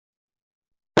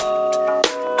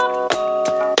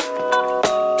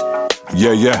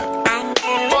Yeah.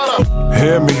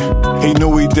 Hear me? He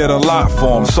knew he did a lot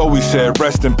for him, so he said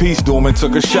rest in peace to him and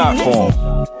took a shot for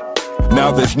him. Now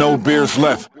there's no beers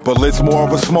left, but Litt's more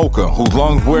of a smoker whose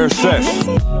lungs wear cess.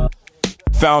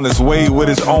 Found his way with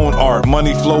his own art.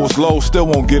 Money flows low, still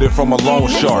won't get it from a loan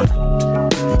shark.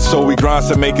 So he grinds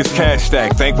to make his cash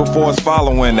stack. Thankful for his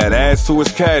following that adds to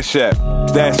his cash app.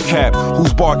 That's Cap,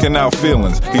 who's barking out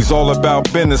feelings. He's all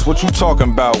about business, what you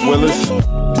talking about, Willis?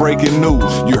 Breaking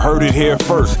news, you heard it here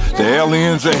first. The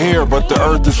aliens are here, but the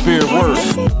earth is feared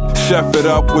worse. Chef it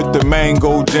up with the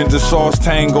mango, ginger sauce,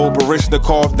 tango,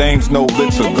 Barishnikov, dames know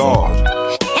Litt's a god.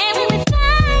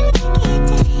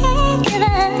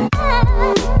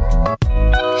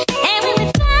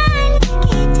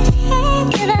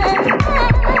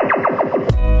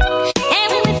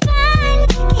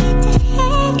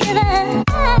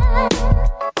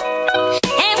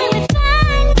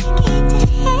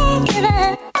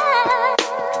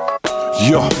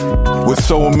 Yo, with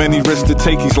so many risks to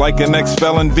take, he's like an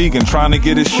ex-felon vegan trying to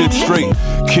get his shit straight.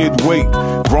 Kid, wait,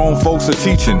 grown folks are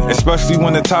teaching, especially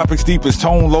when the topic's deep as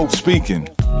Tone Loc speaking.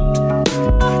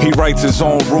 He writes his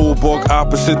own rule book,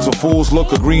 opposites of fools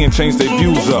look, agree and change their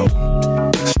views up.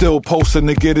 Still posting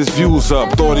to get his views up,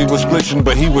 thought he was glitching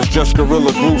but he was just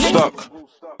Gorilla Glue stuck.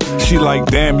 She like,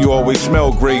 damn, you always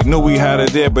smell great. Knew he had her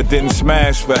there but didn't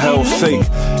smash for hell's sake.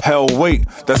 Hell, wait,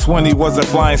 that's when he wasn't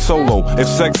flying solo. If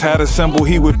sex had a symbol,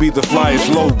 he would be the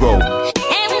flyest logo.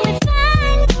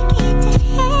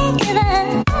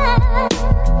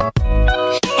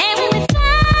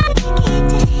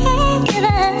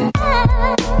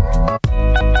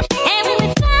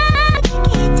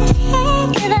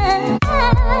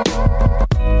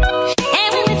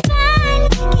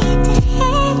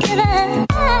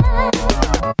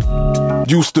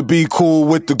 Used to be cool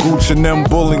with the Gooch and them,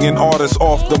 bullying artists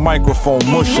off the microphone,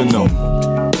 mushing them.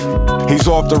 He's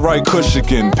off the right cush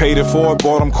again, paid it for it,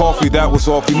 bought him coffee, that was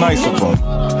awfully nice of him.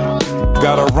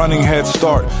 Got a running head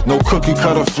start, no cookie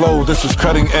cutter flow, this is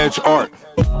cutting edge art.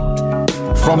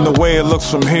 From the way it looks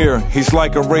from here, he's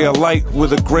like a ray of light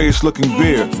with a grayish looking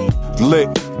beard. Lit,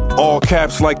 all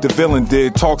caps like the villain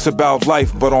did, talks about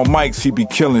life but on mics he be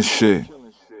killing shit.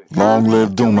 Long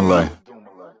live Doomalay.